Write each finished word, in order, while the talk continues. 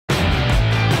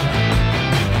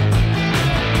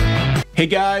Hey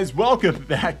guys, welcome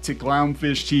back to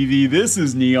Clownfish TV. This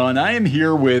is Neon. I am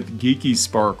here with Geeky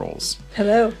Sparkles.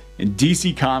 Hello. And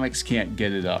DC Comics can't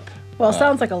get it up. Well, it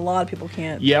sounds like a lot of people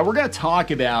can't. Yeah, we're going to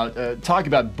talk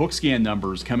about book scan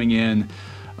numbers coming in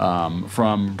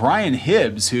from Brian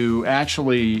Hibbs, who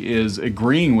actually is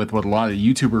agreeing with what a lot of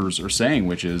YouTubers are saying,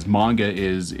 which is manga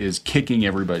is kicking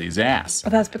everybody's ass.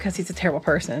 Well, that's because he's a terrible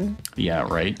person. Yeah,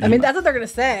 right. I mean, that's what they're going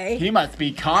to say. He must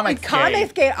be comics gay.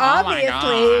 Comics gay, obviously.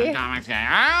 Oh my God, comics gay.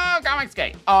 Oh, comics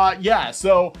gay. Yeah,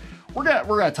 so we're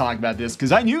gonna talk about this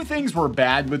because I knew things were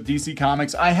bad with DC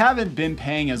Comics. I haven't been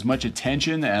paying as much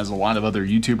attention as a lot of other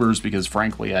YouTubers because,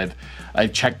 frankly,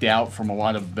 I've checked out from a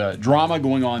lot of the drama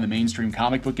going on in the mainstream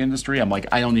comic book industry. I'm like,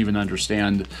 I don't even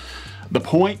understand the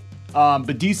point. But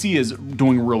DC is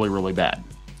doing really, really bad,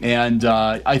 and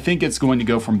I think it's going to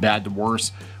go from bad to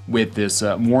worse with this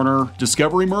Warner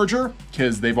Discovery merger,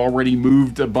 because they've already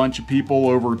moved a bunch of people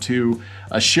over to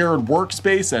a shared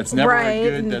workspace. That's never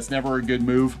that's never a good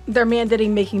move. They're mandating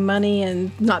making money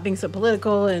and not being so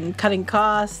political and cutting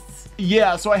costs.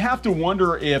 Yeah, so I have to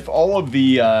wonder if all of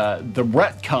the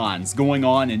retcons going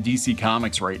on in DC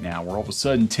Comics right now, where all of a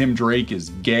sudden Tim Drake is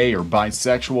gay or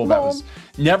bisexual, that was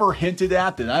never hinted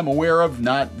at that I'm aware of,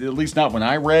 at least not when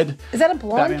I read. Is that a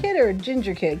blonde kid or a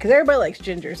ginger kid? Because everybody likes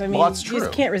gingers. I mean, that's true. You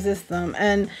just can't resist them.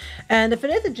 And if it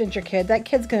is a ginger kid, that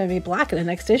kid's going to be black in the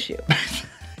next issue.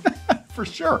 For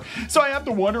sure. So I have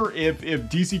to wonder if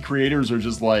DC creators are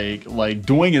just like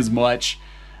doing as much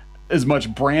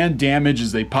brand damage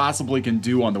as they possibly can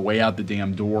do on the way out the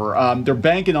damn door. They're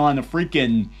banking on a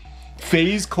freaking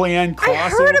FaZe Clan crossover. I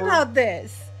heard about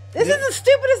this. This is the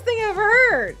stupidest thing I've ever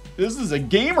heard. This is a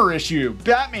gamer issue.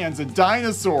 Batman's a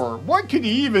dinosaur. What can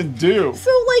he even do? So,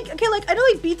 I know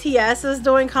BTS is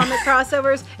doing comic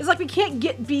crossovers. It's like we can't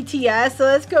get BTS, so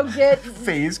let's go get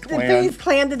FaZe Clan. The FaZe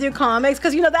Clan to do comics,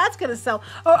 because that's gonna sell.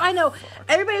 Oh, I know.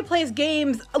 Everybody plays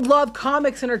games, love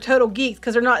comics, and are total geeks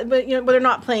because they're not, but they're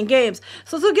not playing games.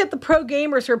 So let's go get the pro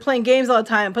gamers who are playing games all the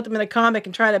time and put them in a comic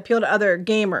and try to appeal to other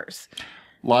gamers.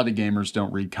 A lot of gamers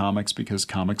don't read comics because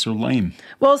comics are lame.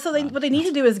 Well, so what they need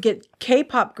to do is get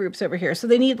K-pop groups over here. So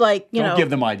they need don't give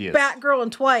them ideas. Batgirl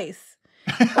and Twice,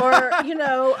 or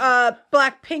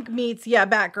Blackpink meets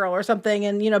Batgirl or something,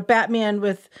 and Batman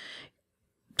with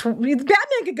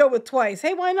Batman could go with Twice.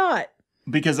 Hey, why not?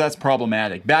 Because that's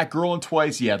problematic. Batgirl and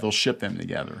Twice, they'll ship them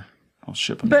together. I'll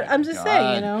ship them. But I'm just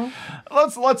saying,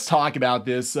 Let's talk about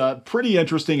this. Pretty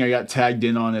interesting. I got tagged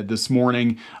in on it this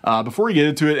morning. Before we get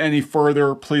into it any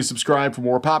further, please subscribe for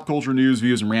more pop culture news,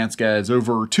 views, and rants, guys.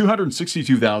 Over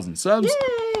 262,000 subs.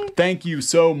 Yay! Thank you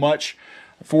so much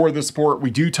for the support. We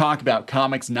do talk about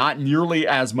comics not nearly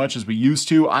as much as we used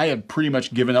to. I have pretty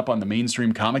much given up on the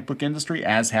mainstream comic book industry,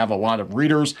 as have a lot of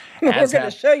readers. We're going to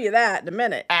show you that in a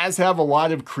minute. As have a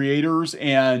lot of creators.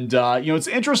 And, it's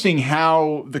interesting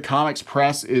how the comics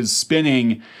press is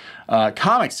spinning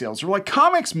comic sales. They're like,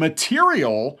 comics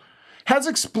material has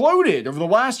exploded over the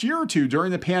last year or two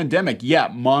during the pandemic. Yeah,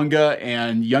 manga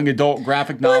and young adult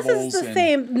graphic novels. This is the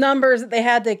same numbers that they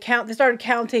had to count. They started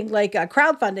counting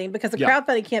crowdfunding because the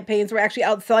crowdfunding campaigns were actually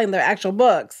outselling their actual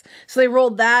books. So they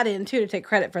rolled that in too to take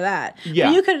credit for that. Yeah.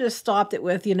 But you could have just stopped it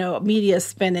with, media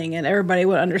spinning and everybody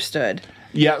would have understood.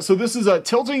 Yeah, so this is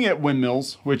Tilting at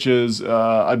Windmills, which is,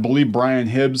 I believe, Brian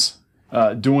Hibbs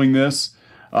doing this.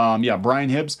 Brian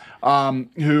Hibbs,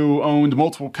 who owned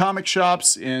multiple comic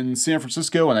shops in San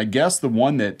Francisco, and I guess the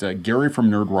one that Gary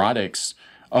from Nerdrotics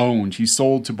owned, he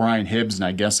sold to Brian Hibbs, and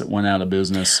I guess it went out of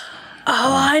business.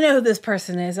 Oh, I know who this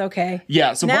person is. Okay.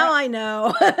 Yeah. So now I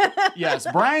know. Yes,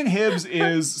 Brian Hibbs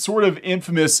is sort of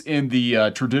infamous in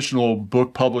the traditional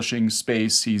book publishing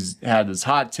space. He's had his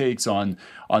hot takes on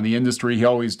the industry. He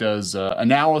always does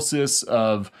analysis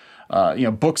of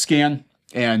book scan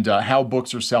and how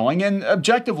books are selling. And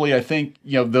objectively, I think,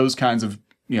 those kinds of,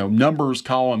 numbers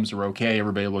columns are okay.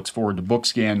 Everybody looks forward to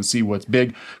BookScan and see what's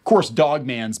big. Of course,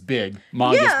 Dogman's big.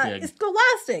 Manga's big. It's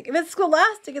Scholastic. If it's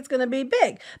Scholastic, it's going to be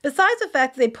big. Besides the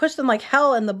fact that they push them like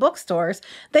hell in the bookstores,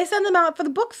 they send them out for the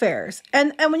book fairs.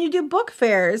 And when you do book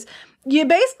fairs, you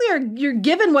basically you're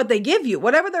given what they give you.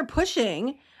 Whatever they're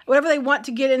pushing, whatever they want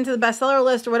to get into the bestseller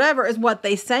list or whatever is what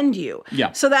they send you.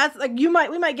 Yeah. So that's like we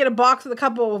might get a box with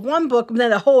one book and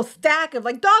then a whole stack of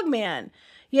Dogman.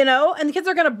 you know, and the kids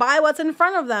are going to buy what's in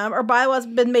front of them or buy what's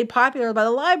been made popular by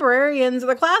the librarians or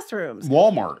the classrooms.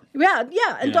 Walmart. Yeah.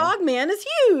 And Dog Man is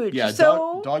huge. Yeah,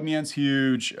 so Dog Man's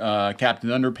huge. Captain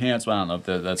Underpants, well, I don't know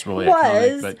if that's really a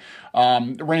comic, but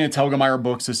Raina Telgemeier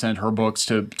Books has sent her books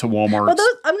to Walmart.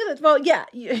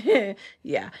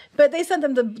 Yeah. But they sent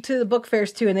them to the book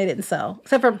fairs too, and they didn't sell,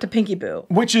 except for to Pinky Boo.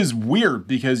 Which is weird,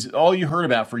 because all you heard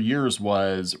about for years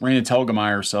was Raina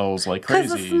Telgemeier sells like crazy.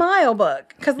 Because the Smile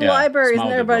book, because the libraries and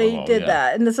everybody did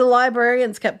that, and the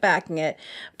librarians kept backing it.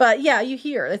 But yeah, you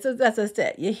hear that's just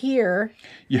it.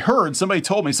 You heard, somebody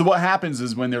told me. So what happens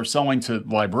is when they're selling to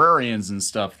librarians and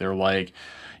stuff, they're like,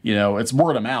 you know, it's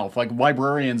word of mouth. Like,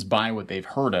 librarians buy what they've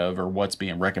heard of or what's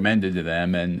being recommended to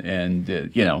them, and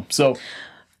you know. So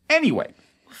anyway,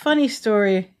 funny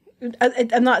story.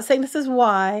 I'm not saying this is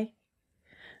why,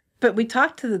 but we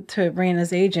talked to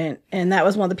Raina's agent, and that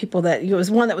was one of the people that was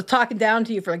talking down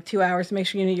to you for like 2 hours to make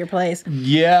sure you knew your place.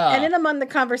 Yeah. And in among the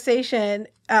conversation,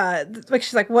 like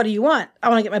she's like, "What do you want?" "I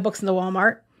want to get my books into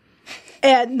Walmart."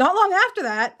 And not long after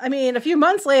that, I mean, a few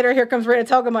months later, here comes Raina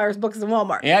Telgemeier's books in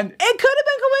Walmart. And it could have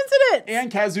been coincidence.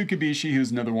 And Kazu Kibishi,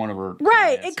 who's another one of her.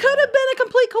 Right. It could have been a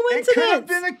complete coincidence. It could have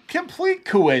been a complete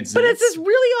coincidence. But it's just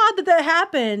really odd that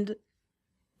happened,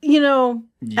 you know,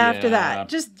 after that.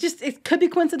 Just it could be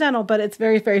coincidental, but it's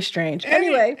very, very strange.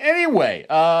 Anyway.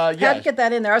 How'd you get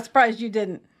that in there? I was surprised you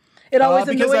didn't. It always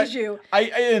annoys you.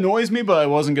 It annoys me, but I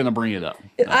wasn't going to bring it up.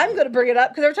 I'm going to bring it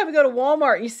up because every time we go to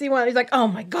Walmart and you see one, he's like, "Oh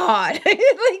my God."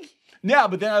 Like, yeah,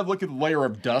 but then I look at the layer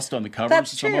of dust on the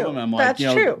covers of some of them. I'm like,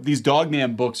 these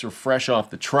Dogman books are fresh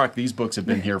off the truck. These books have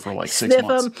been here for like 6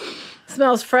 months. Sniff them.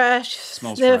 Smells fresh.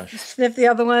 Sniff the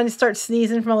other one. You start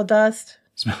sneezing from all the dust.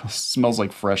 Smells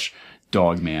like fresh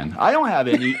Dogman. I don't have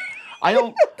any. I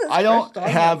don't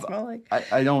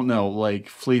know, like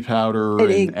flea powder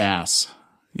and ass.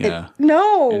 Yeah.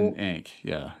 And ink.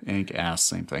 Yeah. Ink, ass,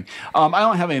 same thing. I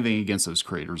don't have anything against those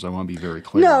creators. I want to be very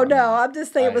clear. No. I'm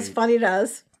just saying it was funny to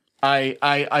us.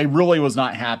 I really was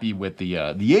not happy with the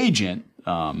agent.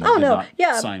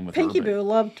 Sign with Pinky Boo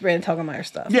loved Raina Telgemeier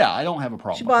stuff. Yeah, I don't have a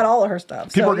problem. She bought all of her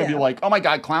stuff. People are going to be like, "Oh my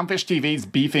God, Clownfish TV's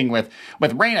beefing with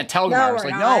Raina Telgemeier." It's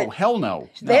like, no, hell no.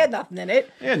 They had nothing in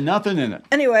it. They had nothing in it.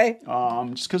 Anyway.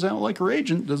 Just because I don't like her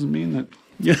agent doesn't mean that...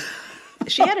 Yeah.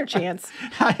 She had her chance.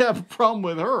 I have a problem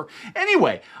with her.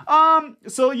 Anyway,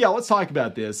 so yeah, let's talk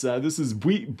about this. This is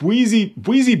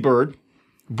Bweezy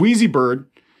Bird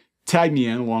tagged me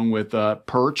in along with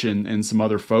Perch and some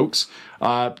other folks.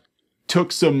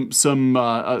 Took some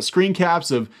screen caps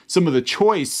of some of the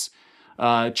choice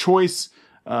takeaways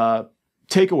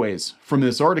from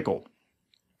this article,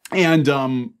 and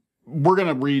we're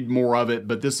gonna read more of it.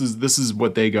 But this is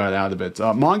what they got out of it.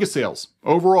 Manga sales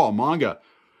overall.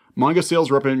 Manga sales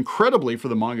were up incredibly for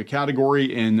the manga category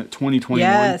in 2021.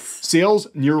 Yes. Sales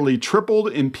nearly tripled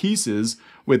in pieces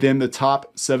within the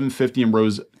top 750 and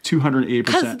rose 208%.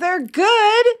 Because they're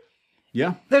good.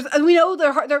 Yeah. We know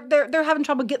they're having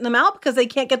trouble getting them out because they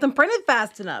can't get them printed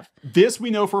fast enough. This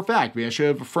we know for a fact. We actually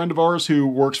have a friend of ours who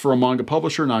works for a manga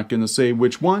publisher. Not going to say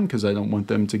which one because I don't want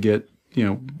them to get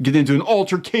into an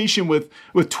altercation with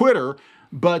Twitter.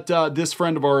 But this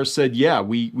friend of ours said, yeah,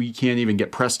 we can't even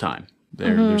get press time.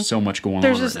 There's so much going on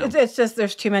right now. It's just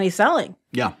there's too many selling.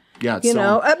 Yeah. I mean,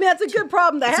 that's a good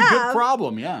problem to have. It's a good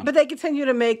problem, yeah. But they continue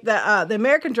to make the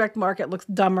American direct market looks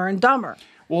dumber and dumber.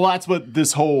 Well, that's what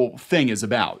this whole thing is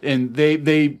about, and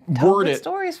they word it.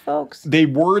 Stories, folks. They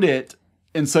word it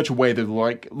in such a way that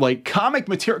like comic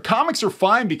material. Comics are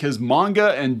fine because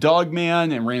manga and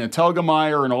Dogman and Raina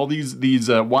Telgemeier and all these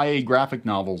YA graphic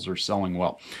novels are selling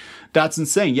well. That's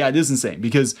insane. Yeah, it is insane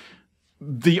because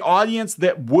the audience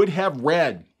that would have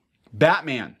read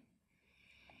Batman,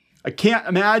 I can't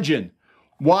imagine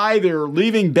why they're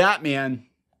leaving Batman.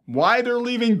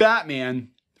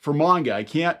 For manga, I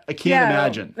can't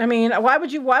imagine. I mean, why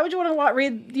would you want to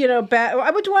read,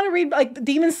 why would you want to read like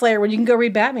Demon Slayer when you can go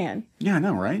read Batman? Yeah, I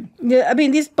know, right? Yeah, I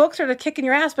mean, these books are kicking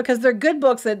your ass because they're good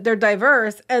books, that they're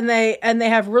diverse and they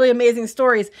have really amazing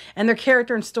stories and they're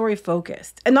character and story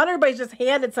focused. And not everybody's just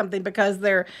handed something because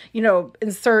they're,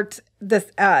 insert this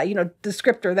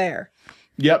descriptor there.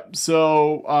 Yep.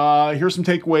 So here's some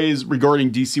takeaways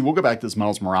regarding DC. We'll go back to this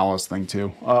Miles Morales thing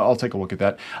too. I'll take a look at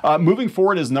that. Moving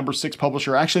forward is number 6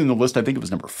 publisher. Actually, in the list, I think it was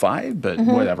number 5, but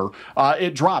whatever.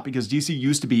 It dropped because DC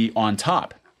used to be on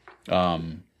top.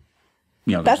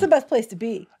 That's the best place to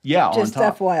be. Yeah, just on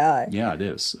top. FYI. Yeah, it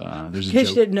is. There's a in case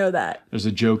joke. You didn't know that. There's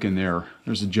a joke in there.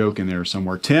 There's a joke in there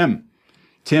somewhere. Tim,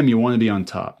 you want to be on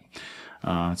top.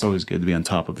 It's always good to be on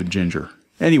top of a ginger.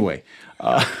 Anyway.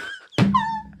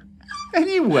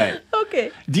 Anyway.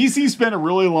 Okay. DC spent a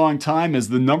really long time as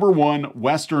the #1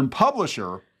 Western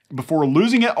publisher before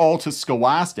losing it all to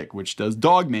Scholastic, which does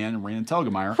Dogman and Raymond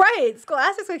Telgemeier. Right.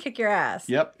 Scholastic's going to kick your ass.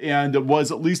 Yep. And it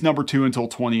was at least #2 until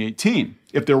 2018.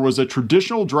 If there was a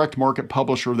traditional direct market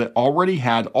publisher that already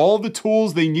had all the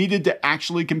tools they needed to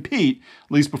actually compete,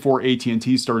 at least before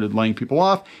AT&T started laying people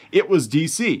off, it was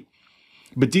DC.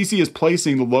 But DC is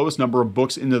placing the lowest number of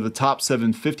books into the top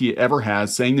 750 it ever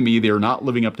has, saying to me they are not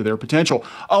living up to their potential.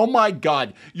 Oh my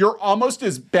God, you're almost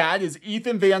as bad as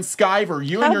Ethan Van Sciver.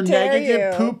 You and your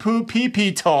negative poo-poo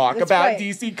pee-pee talk about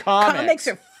DC Comics. Comics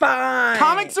are fine.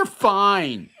 Comics are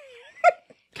fine.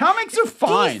 Comics are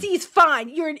fine. DC's fine.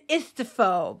 You're an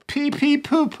istophobe. Pee-pee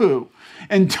poo-poo.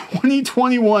 In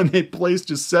 2021, they placed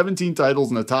just 17 titles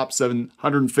in the top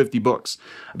 750 books,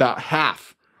 about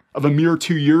half of a mere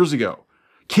 2 years ago.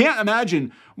 Can't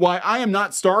imagine why I Am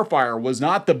Not Starfire was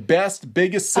not the best,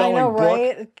 biggest selling book.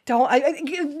 Right?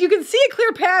 You can see a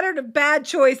clear pattern of bad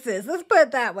choices. Let's put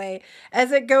it that way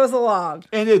as it goes along.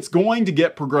 And it's going to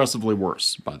get progressively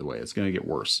worse, by the way. It's going to get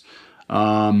worse.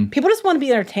 People just want to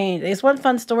be entertained. They just want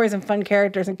fun stories and fun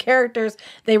characters and characters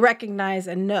they recognize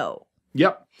and know.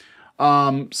 Yep.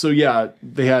 So yeah,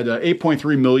 they had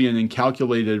 8.3 million in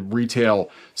calculated retail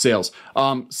sales.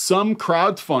 Some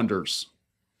crowdfunders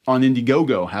on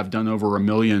Indiegogo have done over 1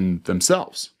 million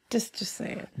themselves. Just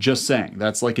saying. Just saying.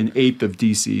 That's like 1/8 of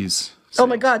DC's sales. Oh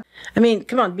my God. I mean,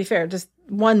 come on, be fair. Just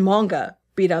one manga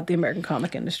beat out the American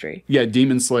comic industry. Yeah,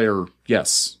 Demon Slayer,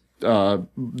 yes. The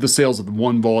sales of the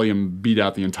one volume beat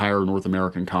out the entire North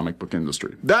American comic book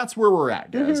industry. That's where we're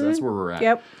at, guys. Mm-hmm. That's where we're at.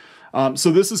 Yep.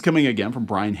 So this is coming again from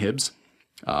Brian Hibbs.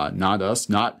 Not us,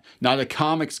 not a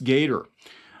comics gator.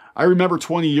 I remember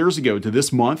 20 years ago to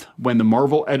this month when the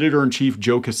Marvel editor-in-chief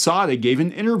Joe Quesada gave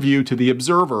an interview to The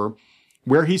Observer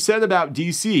where he said about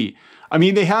DC, I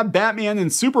mean, they have Batman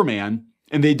and Superman,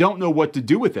 and they don't know what to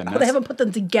do with them. They haven't put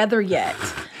them together yet.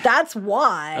 That's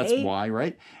why. That's why,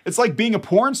 right? It's like being a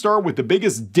porn star with the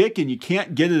biggest dick and you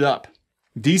can't get it up.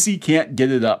 DC can't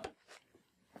get it up.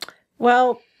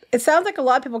 Well, it sounds like a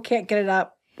lot of people can't get it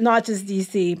up, not just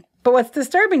DC. But what's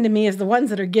disturbing to me is the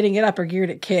ones that are getting it up are geared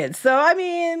at kids. So, I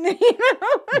mean,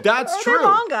 That's true.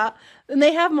 Manga. And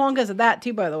they have mangas at that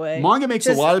too, by the way. Manga makes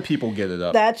a lot of people get it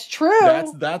up. That's true.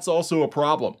 That's also a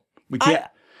problem. We can't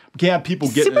have people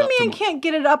get Superman it up. Superman can't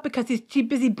get it up because he's too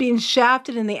busy being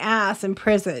shafted in the ass in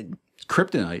prison.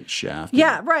 Kryptonite shaft.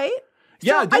 Yeah, right?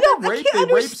 Yeah, so I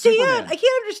can't understand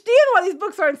why these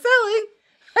books aren't selling.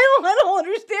 I don't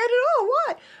understand at all.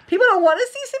 Why? People don't want to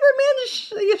see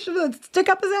Superman just stick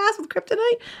up his ass with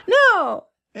kryptonite? No.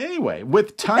 Anyway,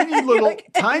 with tiny little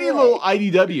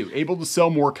IDW able to sell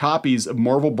more copies of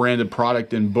Marvel branded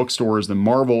product in bookstores than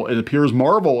Marvel, it appears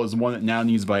Marvel is the one that now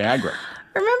needs Viagra.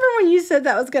 Remember when you said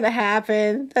that was going to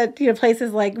happen? That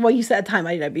places like, well, you said at time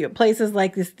IDW, places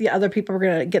like this, the other people were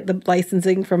going to get the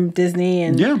licensing from Disney,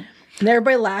 and and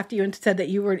everybody laughed at you and said that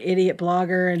you were an idiot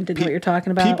blogger and didn't know what you're talking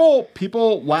about.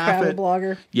 People laugh Travel at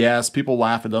blogger. Yes, people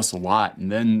laugh at us a lot,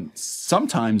 and then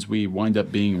sometimes we wind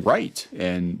up being right,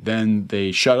 and then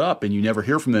they shut up, and you never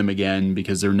hear from them again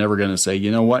because they're never going to say,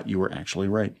 you know what, you were actually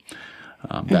right.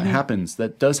 That happens.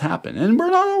 That does happen, and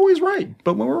we're not always right,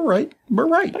 but when we're right, we're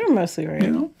right. We're mostly right.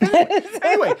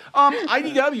 Anyway,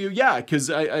 IDW, yeah,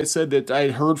 because I said that I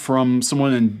heard from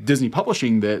someone in Disney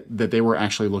Publishing that they were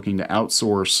actually looking to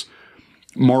outsource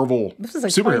Marvel this was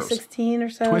like superheroes. 2016 or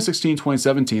so? 2016,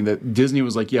 2017, that Disney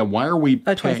was like, yeah, why are we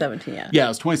 2017, yeah. Yeah, it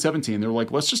was 2017. They were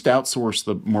like, let's just outsource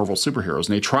the Marvel superheroes.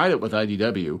 And they tried it with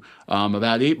IDW.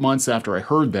 About 8 months after I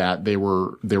heard that, they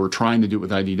were trying to do it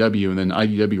with IDW, and then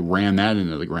IDW ran that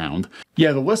into the ground.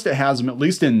 Yeah, the list it has them, at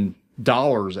least in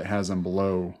dollars, it has them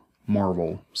below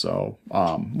Marvel. So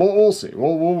we'll see.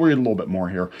 We'll read a little bit more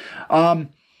here.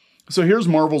 So here's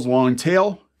Marvel's long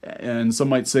tail. And some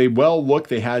might say, well, look,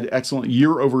 they had excellent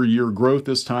year-over-year growth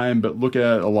this time, but look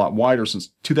at it a lot wider. Since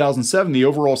 2007, the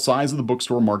overall size of the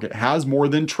bookstore market has more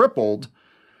than tripled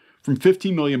from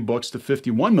 15 million books to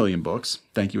 51 million books.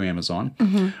 Thank you,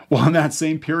 Amazon. Well, in that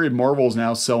same period, Marvel is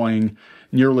now selling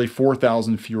nearly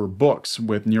 4,000 fewer books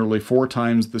with nearly 4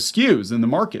 times the SKUs in the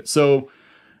market. So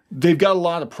they've got a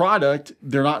lot of product.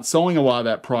 They're not selling a lot of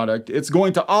that product. It's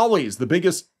going to Ollie's, the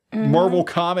biggest Marvel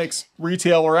Comics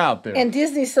retailer out there. And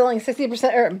Disney's selling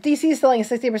 60%, or DC's selling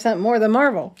 60% more than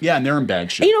Marvel. Yeah, and they're in bad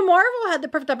shape. And, Marvel had the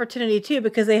perfect opportunity too,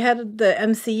 because they had the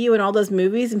MCU and all those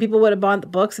movies, and people would have bought the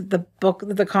books if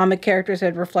the comic characters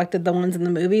had reflected the ones in the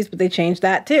movies, but they changed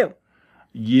that too.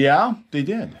 Yeah, they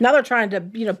did. Now they're trying to,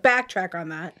 backtrack on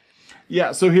that.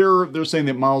 Yeah, so here they're saying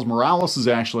that Miles Morales is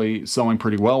actually selling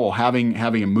pretty well. Well, having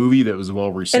a movie that was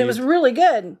well received, and it was really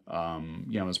good.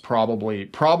 It's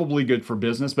probably good for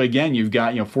business. But again, you've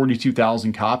got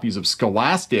 42,000 copies of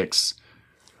Scholastic's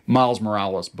Miles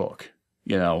Morales book.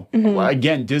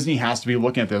 Again, Disney has to be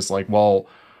looking at this like, well,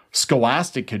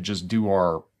 Scholastic could just do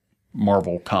our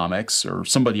Marvel comics, or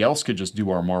somebody else could just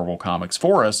do our Marvel comics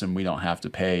for us, and we don't have to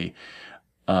pay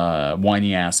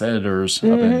whiny ass editors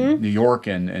up in New York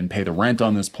and pay the rent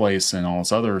on this place and all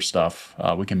this other stuff.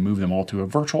 We can move them all to a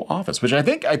virtual office, which I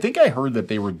think I heard that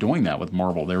they were doing that with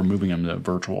Marvel. They were moving them to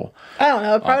virtual. I don't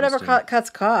know. It probably never cuts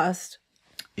cost.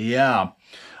 Yeah.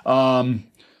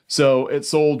 So it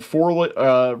sold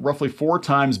roughly 4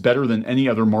 times better than any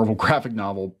other Marvel graphic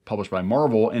novel published by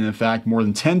Marvel, and in fact, more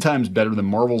than 10 times better than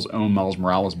Marvel's own Miles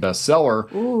Morales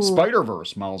bestseller,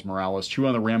 Spider-Verse Miles Morales. Chew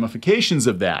on the ramifications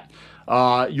of that.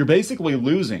 You're basically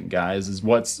losing, guys, is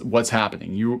what's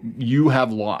happening. You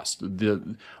have lost.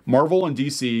 The Marvel and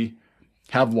DC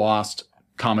have lost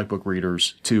comic book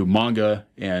readers to Manga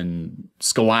and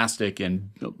Scholastic and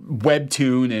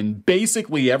Webtoon and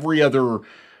basically every other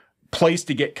place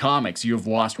to get comics. You have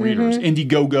lost readers.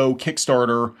 Indiegogo,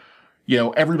 Kickstarter,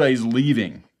 everybody's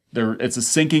leaving. It's a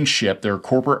sinking ship. They're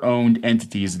corporate-owned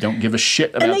entities that don't give a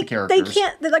shit about the characters.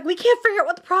 They're like, we can't figure out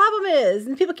what the problem is.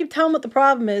 And people keep telling them what the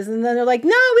problem is. And then they're like, no,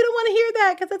 we don't want to hear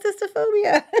that because that's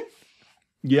histophobia.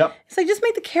 Yep. It's like, just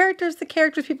make the characters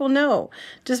people know.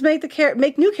 Just make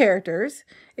new characters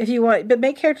if you want, but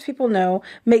make characters people know.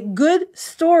 Make good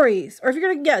stories. Or if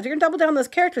you're gonna double down on those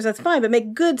characters, that's fine. But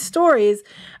make good stories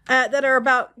that are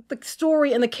about the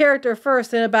story and the character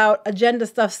first, and about agenda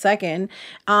stuff second.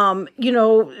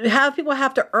 Have people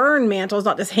have to earn mantles,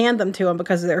 not just hand them to them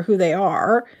because they're who they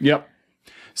are. Yep.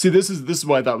 See, this is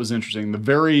what I thought was interesting. The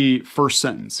very first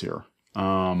sentence here,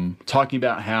 talking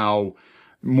about how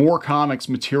more comics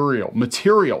material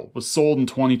was sold in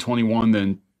 2021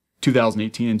 than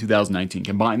 2018 and 2019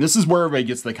 combined. This is where everybody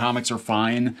gets the comics are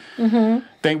fine,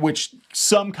 which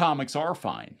some comics are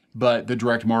fine, but the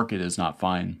direct market is not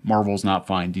fine. Marvel's not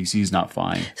fine. DC's not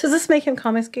fine. So does this make him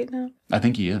Comicsgate now? I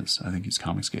think he is. I think he's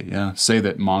Comicsgate, yeah. Say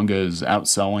that manga is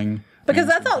outselling. Because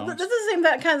that's all. This is the same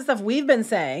kind of stuff we've been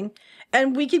saying,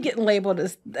 and we keep getting labeled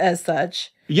as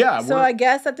such. Yeah. So I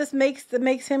guess that just makes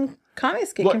him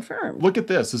Comicsgate confirmed. Look at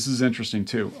this. This is interesting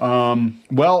too.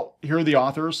 Well, here are the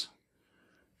authors.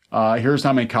 Here's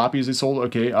how many copies they sold.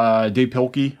 Okay, Dave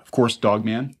Pilkey, of course,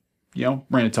 Dogman.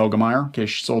 Brandon Telgemeier. Okay,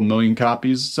 she sold 1 million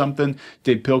copies, something.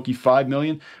 Dave Pilkey, 5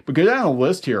 million. But go down the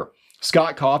list here.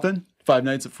 Scott Cawthon, Five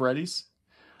Nights at Freddy's.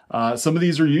 Some of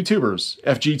these are YouTubers.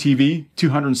 FGTV,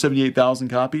 278,000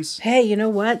 copies. Hey, you know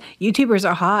what? YouTubers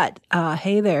are hot.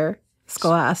 Hey there,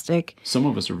 Scholastic. Some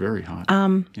of us are very hot.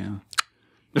 Yeah.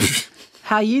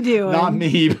 How you doing? Not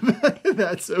me.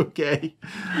 That's okay.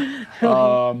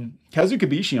 Kazu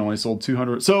Kibishi only sold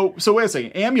 200. So wait a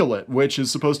second. Amulet, which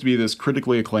is supposed to be this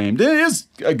critically acclaimed, it is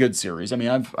a good series. I mean,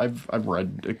 I've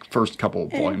read the first couple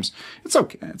of volumes. It's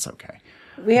okay. It's okay.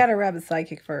 We had a rabbit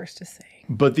sidekick first to say.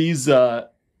 But these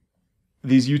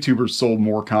YouTubers sold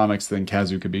more comics than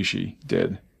Kazu Kibishi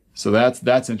did. So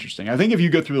that's interesting. I think if you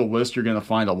go through the list, you're going to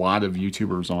find a lot of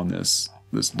YouTubers on this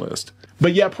list.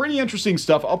 But yeah, pretty interesting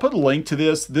stuff. I'll put a link to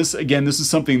this. This is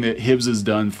something that Hibbs has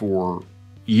done for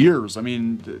years. I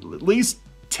mean, at least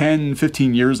 10,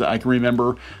 15 years that I can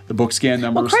remember the book scan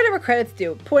numbers. Well, credit where credit's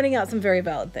due, pointing out some very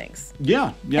valid things.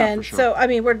 Yeah, and for sure. So, I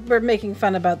mean, we're making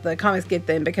fun about the Comicsgate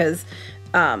thing because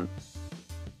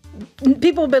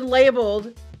people have been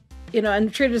labeled,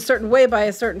 and treated a certain way by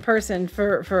a certain person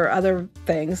for other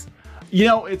things.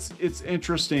 It's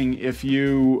interesting if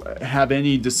you have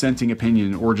any dissenting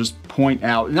opinion or just point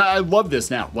out, and I love this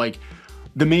now, like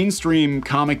the mainstream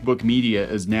comic book media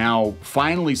is now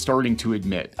finally starting to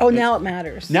admit. Oh, now it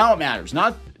matters. Now it matters.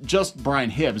 Not just Brian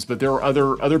Hibbs, but there are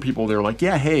other people that are like,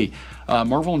 yeah, hey,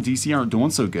 Marvel and DC aren't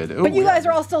doing so good. But you guys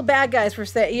are all still bad guys for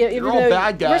saying. You're all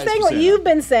bad guys. We're saying what you've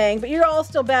been saying, but you're all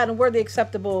still bad, and we're the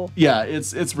acceptable. Yeah,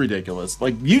 it's ridiculous.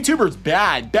 Like YouTubers,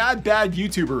 bad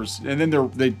YouTubers, and then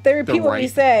they repeat what we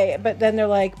say, but then they're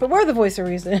like, but we're the voice of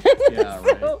reason. Yeah,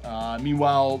 right.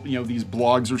 Meanwhile, these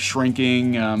blogs are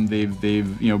shrinking.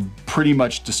 They've pretty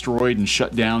much destroyed and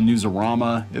shut down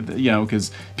Newsarama.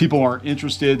 Because people aren't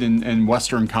interested in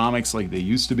Western comics like they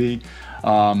used to be.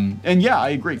 And yeah, I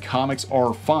agree. Comics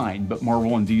are fine, but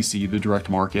Marvel and DC, the direct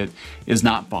market, is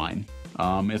not fine.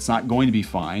 It's not going to be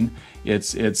fine.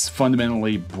 It's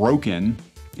fundamentally broken.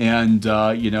 And,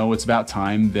 it's about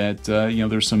time that,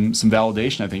 there's some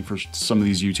validation, I think, for some of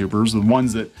these YouTubers, the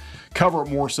ones that cover it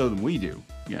more so than we do,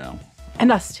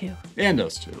 And us too. And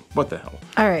us too. What the hell?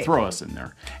 All right. Throw us in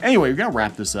there. Anyway, we're going to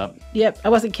wrap this up. Yep, I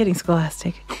wasn't kidding,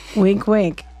 Scholastic. Wink,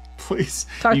 wink. Please.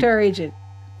 Talk to our agent.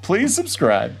 Please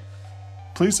subscribe.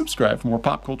 Please subscribe for more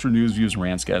pop culture news, views, and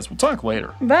rants, guys. We'll talk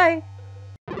later. Bye.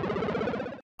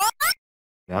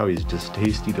 Now he's just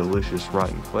tasty, delicious,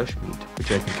 rotten flesh meat,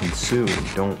 which I can consume.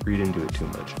 Don't read into it too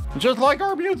much. Just like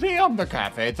our museum, the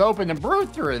cafe's open and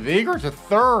Brewster is eager to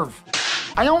serve.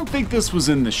 I don't think this was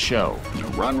in the show.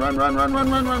 Run, run, run, run, run,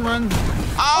 run, run, run.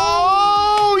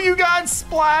 Oh, you got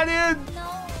splatted.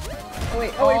 Oh,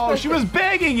 wait, Oh, she was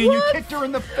begging and you kicked her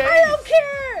in the face. I don't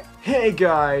care. Hey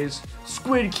guys,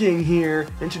 Squid King here,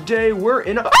 and today we're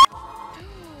in a—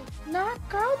 Not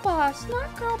girl boss,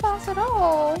 not girl boss at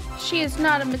all. She is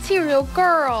not a material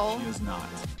girl. She is not.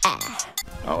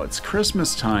 Oh, it's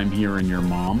Christmas time here in your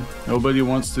mom. Nobody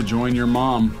wants to join your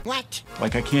mom. What?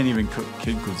 Like I can't even cook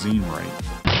kid cuisine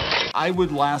right. I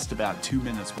would last about 2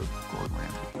 minutes with Gordon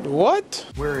Ramsay. What?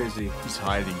 Where is he? He's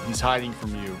hiding. He's hiding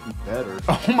from you. Better.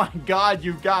 Oh my God,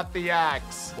 you got the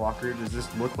axe. Walker, does this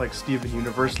look like Steven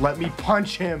Universe? Let me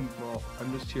punch him! Well,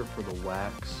 I'm just here for the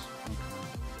wax.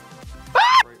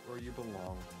 Right where you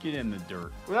belong. Get in the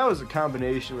dirt. Well, that was a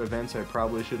combination of events I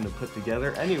probably shouldn't have put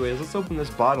together. Anyways, let's open this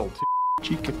bottle too.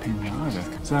 Chica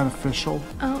Pinata. Is that official?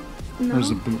 Oh, no.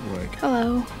 There's a bootleg.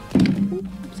 Hello. Ooh,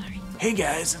 sorry. Hey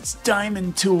guys, it's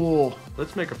Diamond Tool.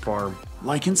 Let's make a farm.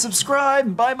 Like and subscribe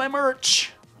and buy my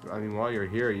merch. I mean, while you're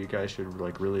here, you guys should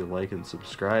like really like and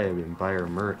subscribe and buy our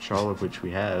merch, all of which we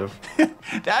have.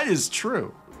 That is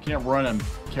true. You can't run them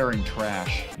carrying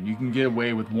trash. You can get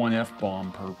away with one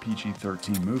F-bomb per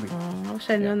PG-13 movie. I wish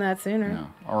I'd known that sooner.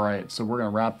 Yeah. All right, so we're going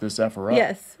to wrap this effer up.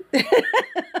 Yes.